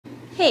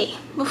Hey,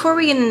 before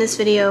we get in this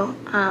video,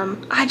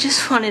 I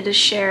just wanted to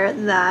share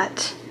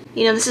that,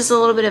 this is a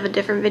little bit of a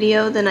different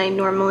video than I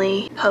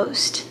normally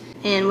post.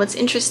 And what's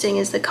interesting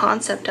is the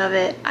concept of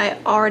it. I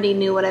already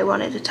knew what I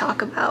wanted to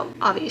talk about,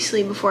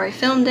 obviously, before I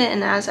filmed it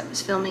and as I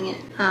was filming it.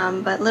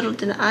 But little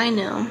did I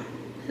know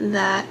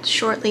that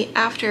shortly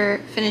after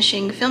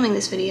finishing filming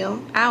this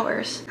video,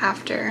 hours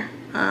after,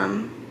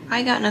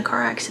 I got in a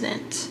car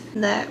accident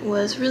that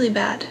was really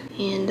bad.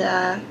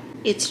 And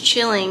it's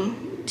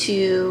chilling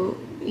to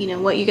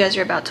what you guys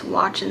are about to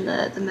watch and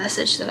the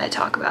message that I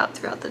talk about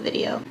throughout the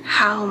video,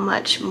 how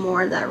much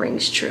more that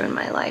rings true in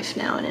my life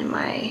now and in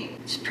my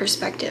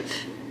perspective.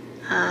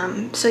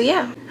 So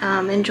yeah,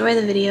 enjoy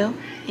the video,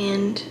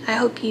 and I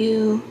hope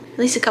you, at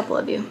least a couple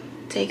of you,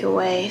 take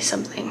away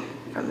something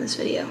from this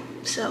video.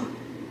 So,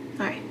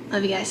 alright,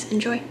 love you guys,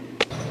 enjoy.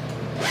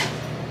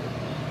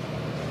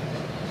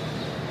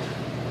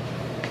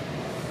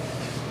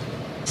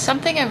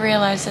 Something I've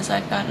realized as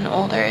I've gotten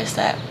older is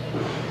that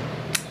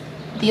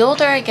the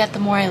older I get, the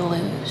more I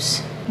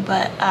lose.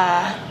 But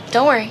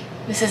don't worry,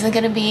 this isn't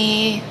gonna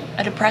be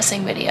a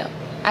depressing video.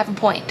 I have a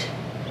point.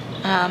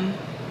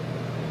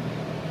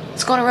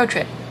 Let's go on a road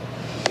trip.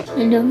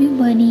 I love you,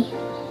 buddy.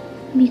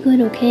 Be good,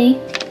 okay?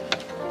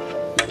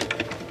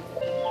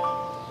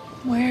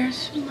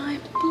 Where's my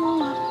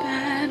blow-up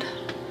pad?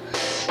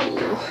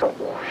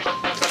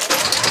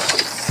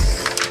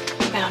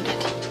 Found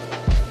it.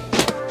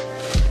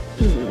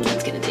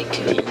 That's gonna take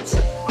 2 minutes.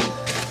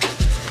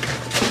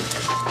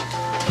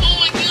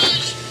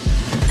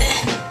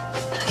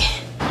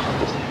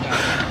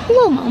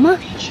 Hello, Mama.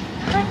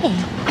 Hi.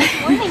 Good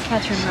morning,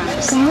 Catherine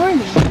Roze. Good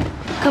morning.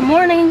 Good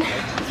morning,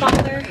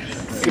 Father.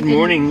 Good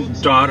morning,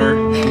 daughter.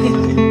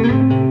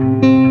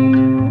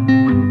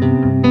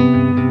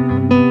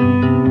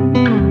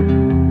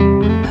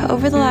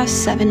 Over the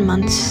last 7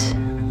 months,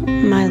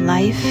 my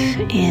life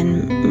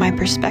and my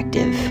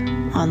perspective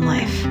on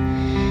life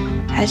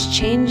has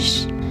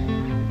changed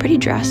pretty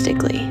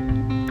drastically.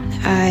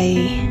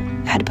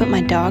 I had to put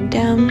my dog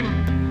down.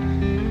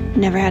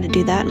 Never had to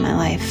do that in my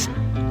life.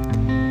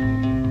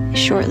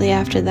 Shortly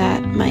after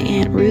that, my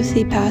Aunt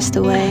Ruthie passed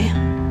away,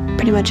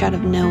 pretty much out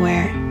of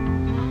nowhere.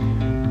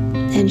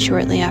 And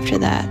shortly after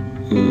that,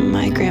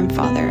 my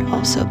grandfather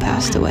also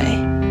passed away.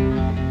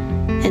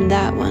 And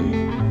that one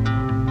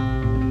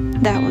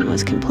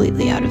was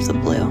completely out of the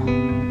blue.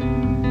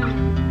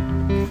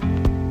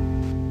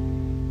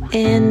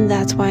 And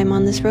that's why I'm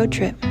on this road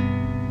trip.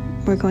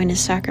 We're going to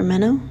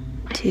Sacramento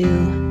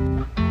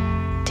to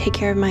take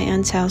care of my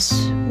aunt's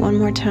house one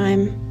more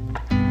time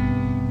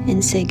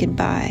and say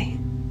goodbye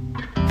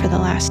for the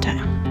last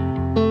time.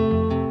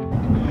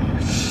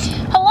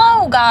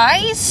 Hello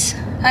guys!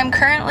 I'm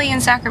currently in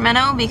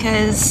Sacramento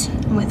because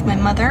I'm with my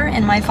mother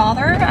and my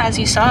father, as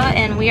you saw,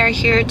 and we are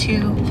here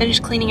to finish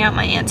cleaning out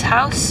my aunt's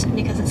house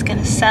because it's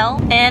gonna sell.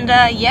 And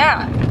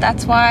yeah,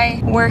 that's why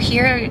we're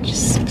here.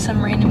 Just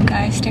some random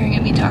guy staring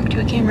at me talk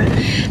to a camera.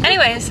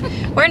 Anyways,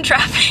 we're in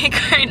traffic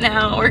right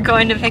now. We're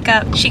going to pick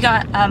up, she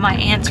got my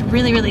aunt's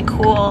really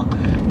cool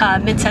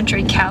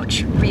mid-century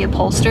couch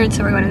reupholstered,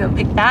 so we're going to go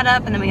pick that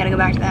up, and then we gotta go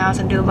back to the house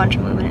and do a bunch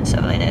of movement and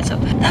stuff like that. So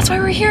that's why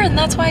we're here, and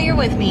that's why you're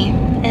with me,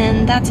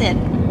 and that's it.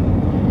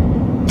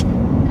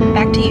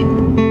 Back to you.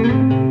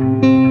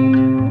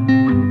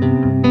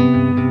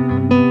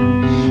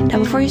 Now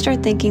before you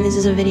start thinking this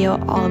is a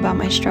video all about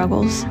my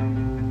struggles,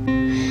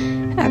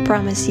 I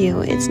promise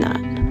you it's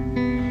not.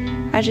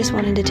 I just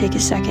wanted to take a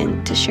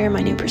second to share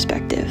my new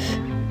perspective,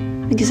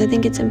 because I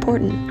think it's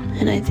important,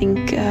 and I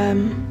think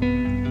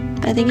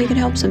it could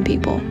help some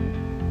people.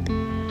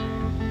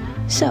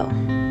 So,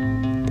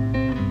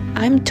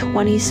 I'm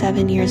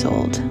 27 years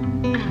old,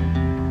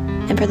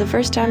 and for the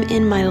first time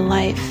in my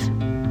life,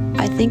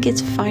 I think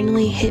it's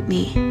finally hit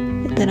me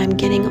that I'm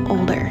getting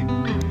older,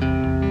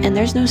 and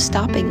there's no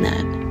stopping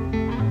that.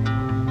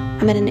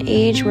 I'm at an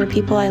age where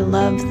people I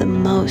love the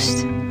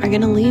most are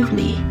gonna leave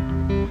me,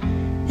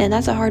 and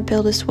that's a hard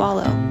pill to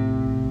swallow,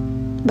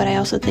 but I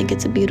also think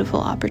it's a beautiful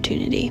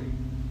opportunity.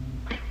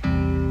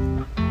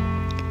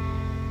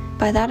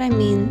 By that I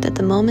mean that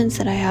the moments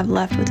that I have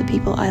left with the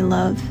people I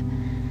love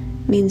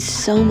mean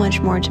so much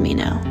more to me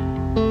now.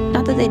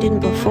 Not that they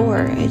didn't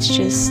before, it's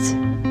just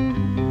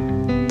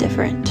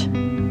different.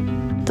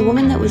 The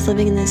woman that was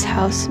living in this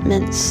house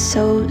meant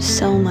so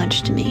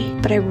much to me,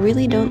 but I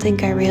really don't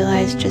think I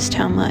realized just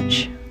how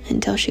much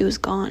until she was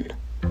gone.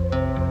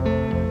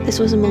 This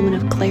was a moment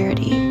of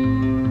clarity,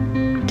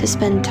 to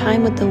spend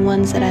time with the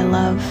ones that I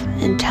love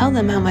and tell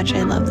them how much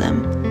I love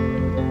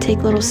them.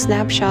 Take little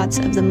snapshots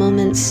of the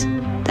moments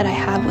that I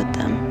have with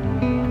them,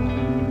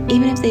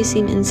 even if they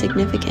seem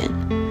insignificant,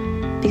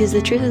 because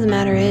the truth of the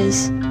matter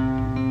is,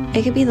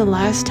 it could be the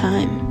last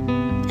time,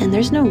 and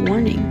there's no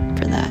warning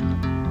for that.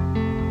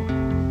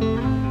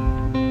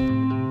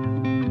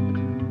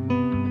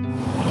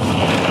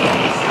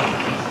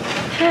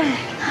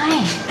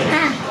 Hi.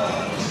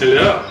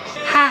 Hello.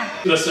 Hi.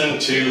 Listening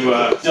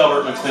to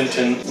Delbert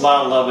McClinton,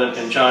 Lyle Lovett,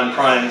 and John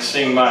Prine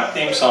sing my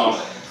theme song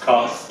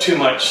called Too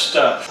Much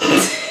Stuff.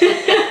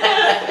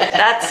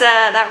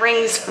 That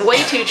rings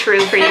way too true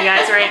for you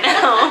guys right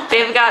now.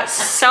 They've got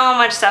so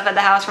much stuff at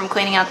the house from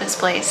cleaning out this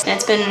place. And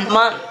it's been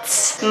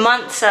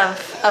months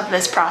of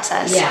this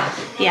process. Yeah.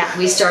 Yeah.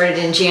 We started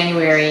in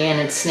January and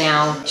it's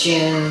now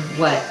June,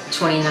 what,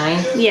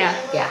 29? Yeah.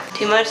 Yeah.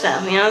 Too much though,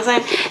 you know what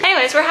I'm saying?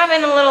 Anyways, we're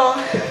having a little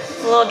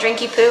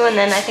drinky poo, and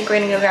then I think we're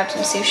gonna go grab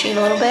some sushi in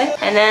a little bit.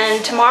 And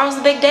then tomorrow's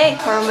the big day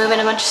where we're moving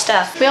a bunch of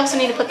stuff. We also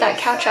need to put that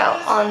couch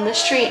out on the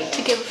street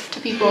to give to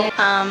people.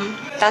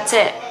 That's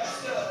it.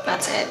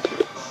 That's it.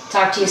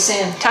 Talk to you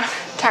soon. Talk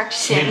to you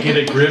soon. Can't get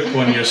a grip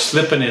when you're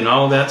slipping in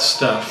all that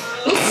stuff.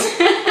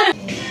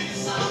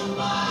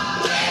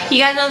 You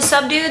guys know the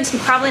sub dudes?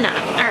 Probably not.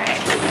 All right.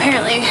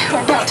 Apparently,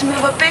 we're about to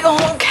move a big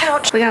old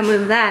couch. We gotta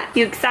move that.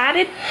 You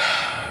excited?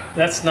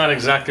 That's not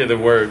exactly the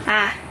word.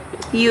 Are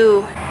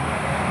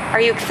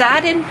you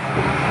excited?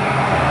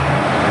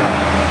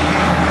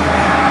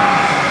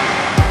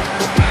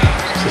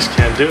 Just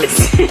can't do it.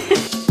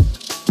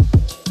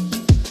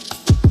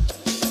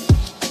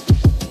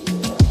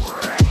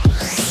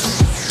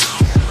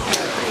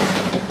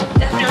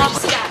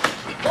 Definitely Scott.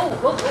 Oh,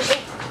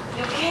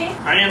 you okay?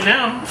 I am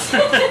now.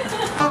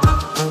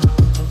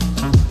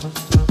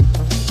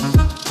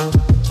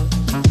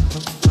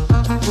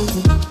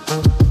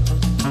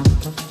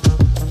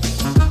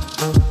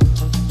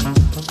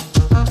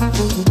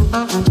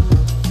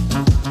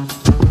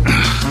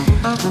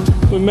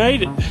 We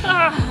made it.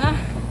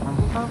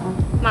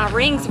 My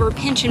rings were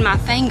pinching my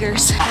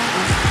fingers.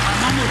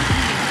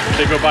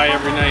 They go by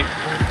every night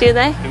Do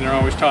they? and they're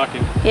always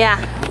talking. Yeah.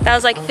 That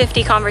was like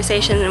 50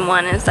 conversations in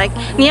one. It's like,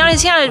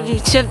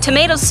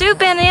 tomato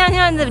soup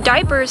and the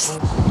diapers.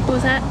 What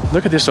was that?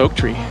 Look at this oak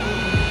tree.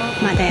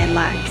 My dad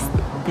likes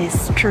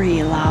this tree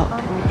a lot,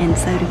 and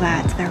so do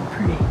I. It's very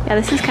pretty. Yeah,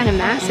 this is kind of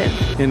massive.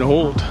 And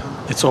old.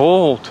 It's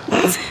old.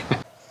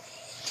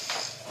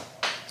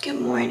 Good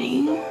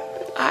morning.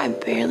 I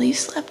barely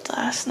slept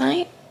last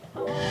night.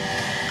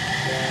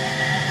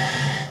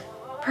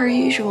 Per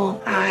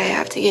usual, I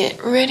have to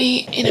get ready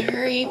in a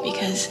hurry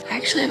because I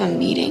actually have a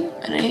meeting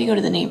and I need to go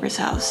to the neighbor's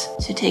house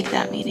to take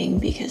that meeting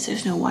because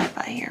there's no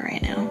Wi-Fi here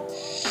right now.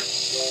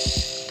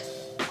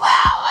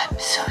 Wow, I'm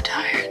so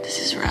tired. This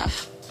is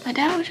rough. My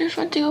dad just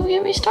went to go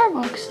get me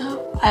Starbucks,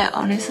 so I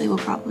honestly will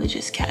probably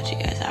just catch you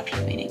guys after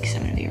the meeting because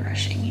I'm gonna be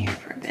rushing here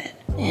for a bit.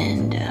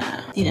 And,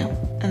 you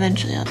know,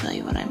 eventually I'll tell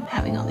you what I'm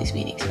having all these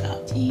meetings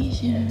about.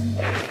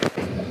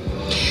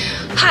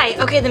 Hi,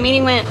 okay, the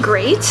meeting went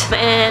great,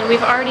 and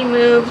we've already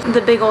moved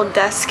the big old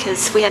desk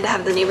because we had to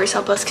have the neighbors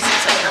help us because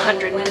it's like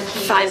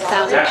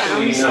 105,000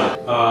 Actually, pounds.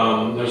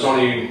 no. There's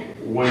only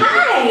one.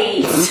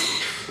 Hi!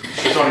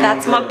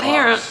 That's my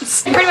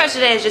parents. Pretty much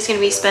today is just gonna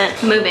be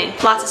spent moving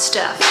lots of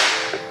stuff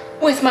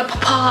with my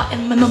papa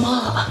and my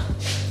mama.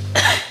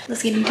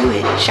 Let's get into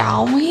it,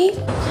 shall we?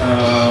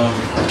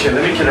 Okay,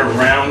 let me get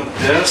around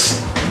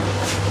this.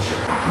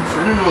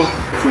 I don't know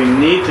if we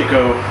need to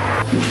go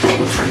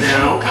for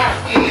now.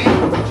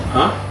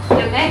 Huh?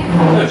 You okay?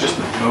 No, just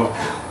go.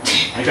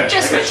 I got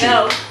Just shoes.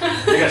 go.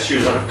 I got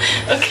shoes on.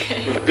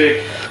 Okay. With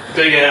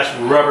big ass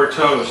rubber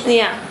toes.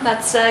 Yeah,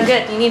 that's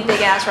good. You need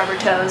big ass rubber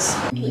toes.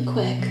 Really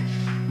quick.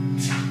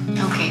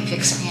 Okay,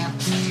 fix me up.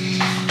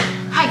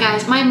 Hi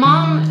guys, my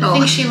mom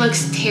thinks she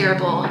looks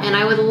terrible, and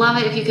I would love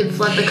it if you could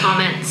flood the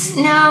comments.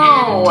 No.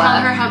 And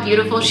tell her how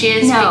beautiful she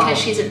is No. because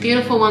she's a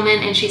beautiful woman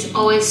and she's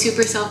always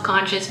super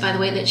self-conscious by the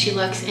way that she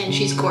looks, and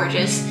she's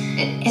gorgeous.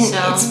 And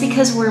So- it's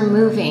because we're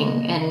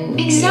moving and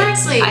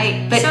Exactly.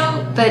 but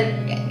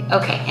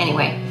okay,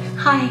 anyway.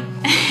 Hi.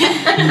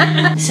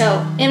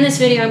 So in this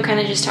video, I'm kind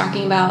of just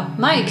talking about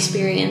my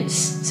experience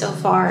so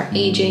far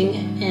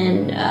aging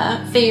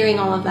and figuring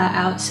all of that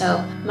out.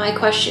 So my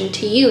question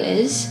to you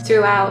is,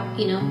 throughout,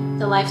 you know,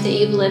 the life that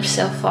you've lived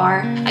so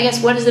far, I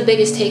guess what is the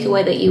biggest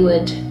takeaway that you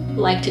would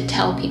like to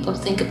tell people to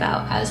think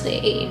about as they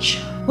age?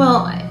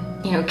 Well,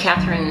 you know,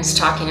 Catherine is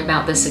talking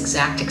about this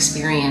exact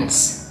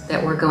experience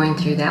that we're going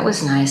through. That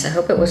was nice. I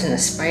hope it wasn't a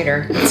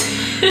spider.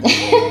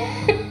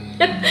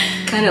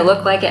 Kind of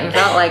looked like it and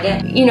felt like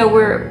it. You know,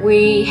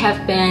 we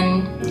have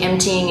been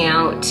emptying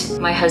out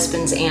my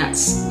husband's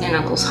aunts and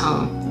uncle's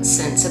home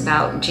since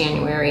about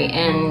January,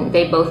 and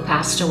they both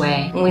passed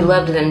away. And we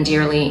loved them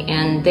dearly,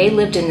 and they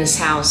lived in this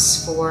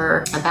house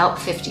for about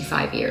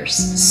 55 years.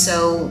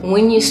 So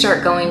when you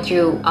start going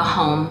through a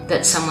home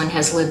that someone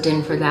has lived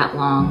in for that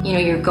long, you know,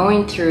 you're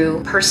going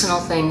through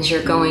personal things,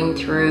 you're going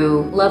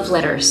through love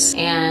letters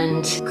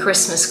and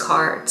Christmas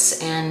cards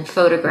and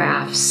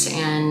photographs,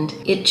 and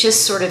it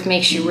just sort of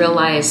makes you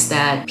realize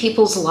that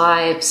people's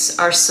lives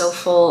are so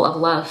full of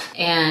love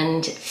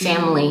and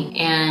family.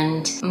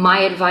 And my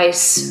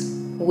advice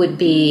would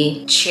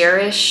be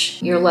cherish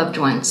your loved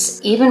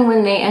ones, even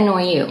when they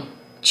annoy you.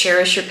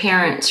 Cherish your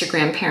parents, your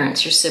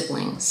grandparents, your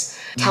siblings.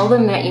 Tell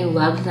them that you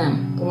love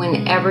them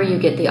whenever you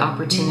get the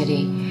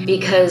opportunity,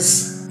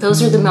 because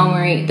those are the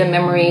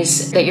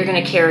memories that you're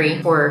going to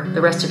carry for the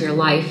rest of your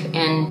life,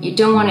 and you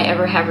don't want to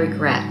ever have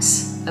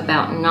regrets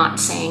about not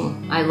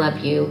saying I love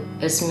you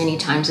as many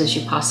times as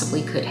you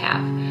possibly could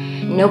have.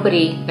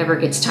 Nobody ever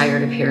gets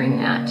tired of hearing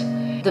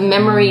that. the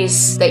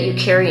memories that you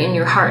carry in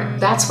your heart,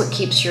 that's what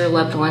keeps your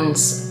loved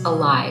ones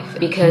alive.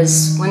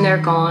 Because when they're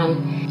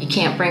gone, you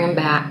can't bring them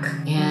back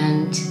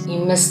and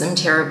you miss them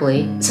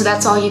terribly. So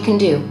that's all you can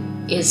do,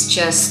 is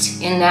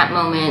just in that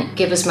moment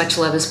give as much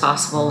love as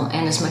possible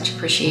and as much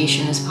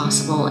appreciation as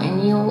possible,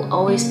 and you'll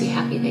always be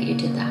happy that you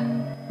did that.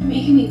 You're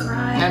making me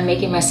cry. I'm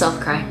making myself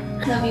cry.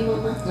 Love you,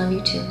 Mama. Love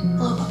you too.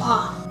 Hello,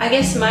 Papa. I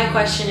guess my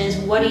question is,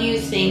 what do you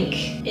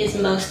think is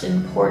most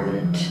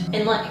important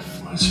in life?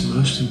 What's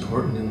most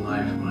important in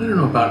life? I don't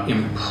know about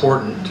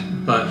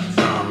important, but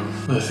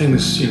the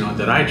things,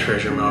 that I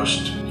treasure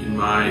most in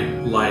my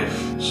life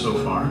so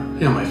far,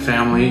 my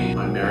family,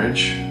 my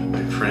marriage,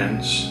 my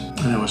friends.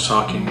 And I was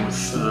talking with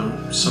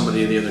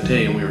somebody the other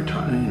day, and we were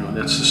talking,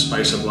 that's the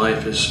spice of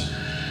life, is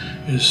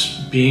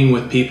being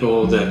with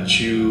people that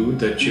you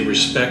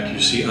respect, you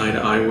see eye to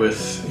eye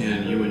with,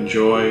 and you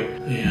enjoy,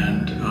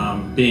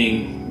 and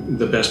being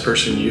the best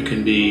person you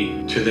can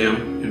be to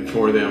them and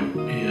for them,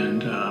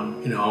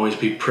 and always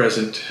be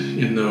present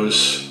in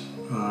those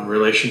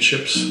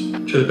relationships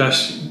to the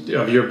best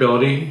of your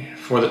ability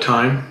for the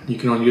time. You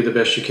can only do the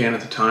best you can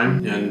at the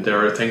time, and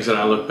there are things that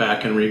I look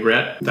back and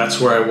regret. That's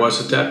where I was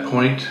at that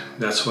point.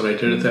 That's what I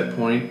did at that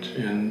point,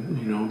 and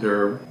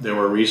there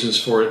were reasons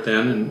for it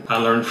then, and I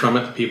learned from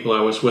it. The people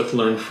I was with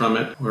learned from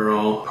it. We're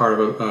all part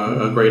of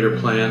a greater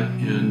plan,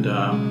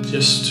 and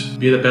just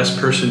be the best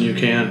person you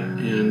can.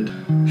 And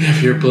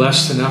if you're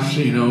blessed enough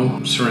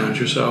to, surround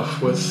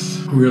yourself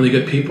with really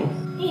good people.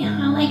 Yeah,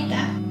 I like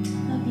that.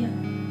 Love you.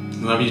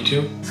 Love you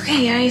too.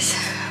 Okay, guys.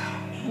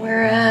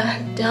 We're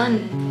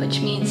done,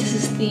 which means this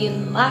is the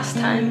last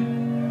time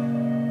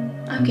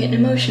I'm getting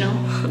emotional.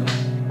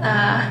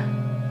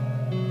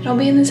 I'll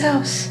be in this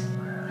house.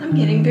 I'm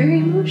getting very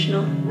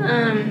emotional.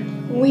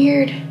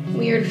 Weird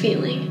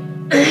feeling.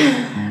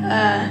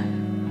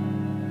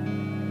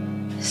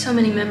 So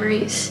many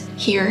memories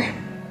here,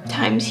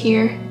 times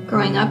here,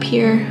 growing up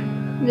here,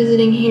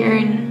 visiting here,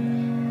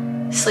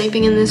 and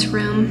sleeping in this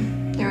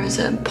room. There was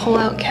a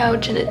pull-out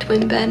couch and a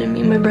twin bed, and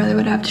me and my brother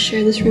would have to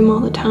share this room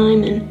all the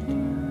time, and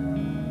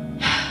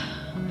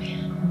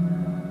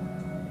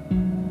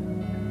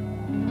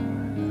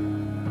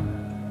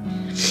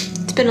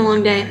it's been a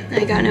long day.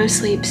 I got no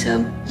sleep,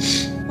 so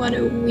what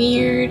a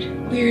weird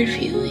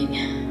feeling.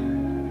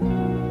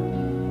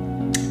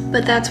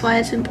 But that's why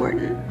it's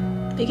important,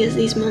 because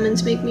these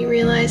moments make me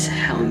realize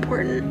how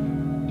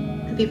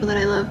important the people that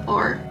I love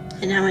are,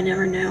 and how I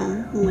never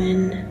know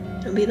when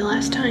it'll be the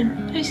last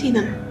time I see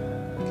them,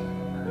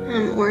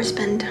 or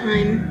spend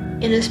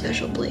time in a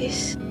special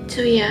place.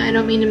 So yeah, I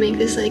don't mean to make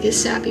this like a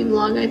sappy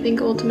vlog. I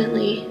think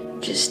ultimately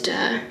just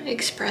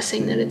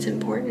expressing that it's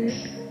important.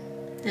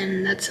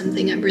 And that's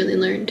something I've really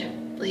learned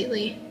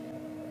lately.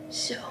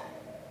 So,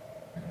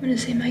 I'm gonna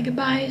say my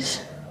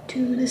goodbyes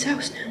to this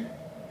house now.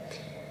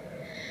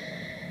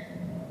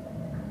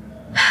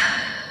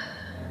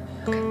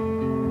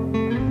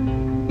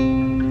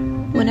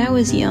 When I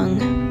was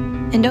young,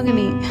 and don't get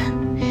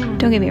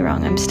me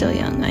wrong, I'm still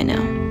young, I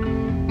know.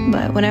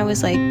 But when I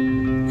was like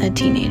a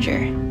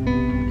teenager,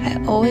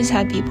 I always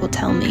had people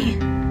tell me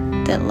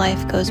that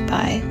life goes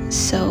by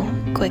so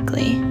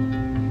quickly.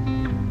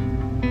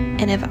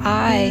 And if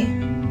I,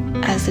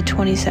 as the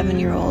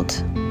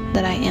 27-year-old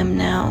that I am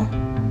now,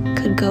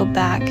 could go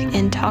back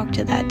and talk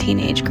to that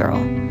teenage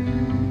girl,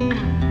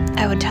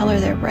 I would tell her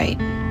they're right.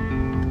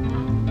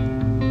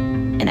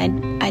 And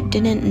I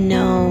didn't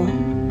know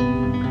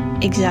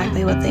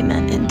exactly what they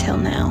meant until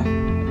now.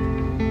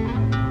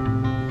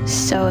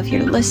 So if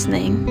you're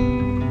listening,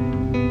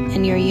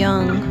 and you're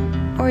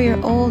young, or you're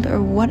old,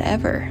 or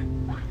whatever,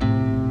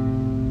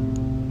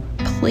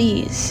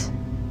 please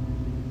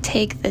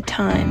take the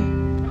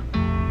time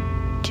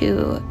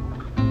to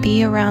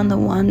be around the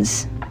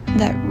ones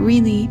that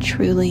really,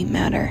 truly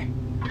matter.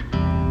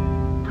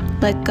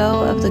 Let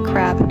go of the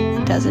crap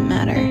that doesn't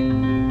matter.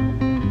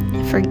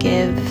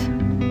 Forgive,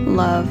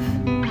 love,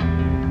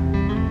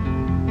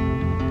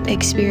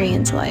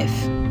 experience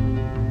life.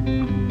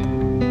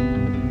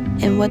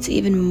 And what's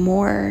even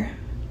more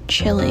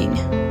chilling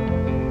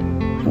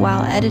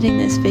while editing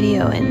this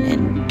video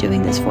and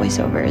doing this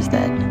voiceover is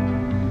that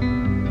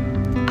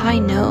I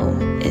know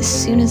as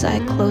soon as I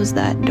close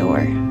that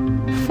door,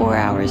 4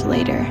 hours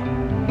later,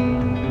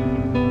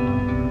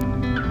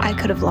 I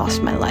could have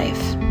lost my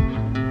life,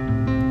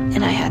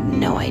 and I had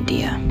no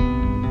idea.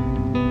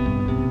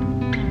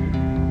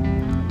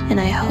 And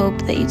I hope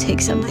that you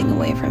take something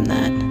away from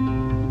that.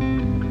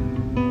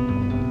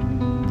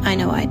 I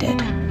know I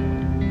did.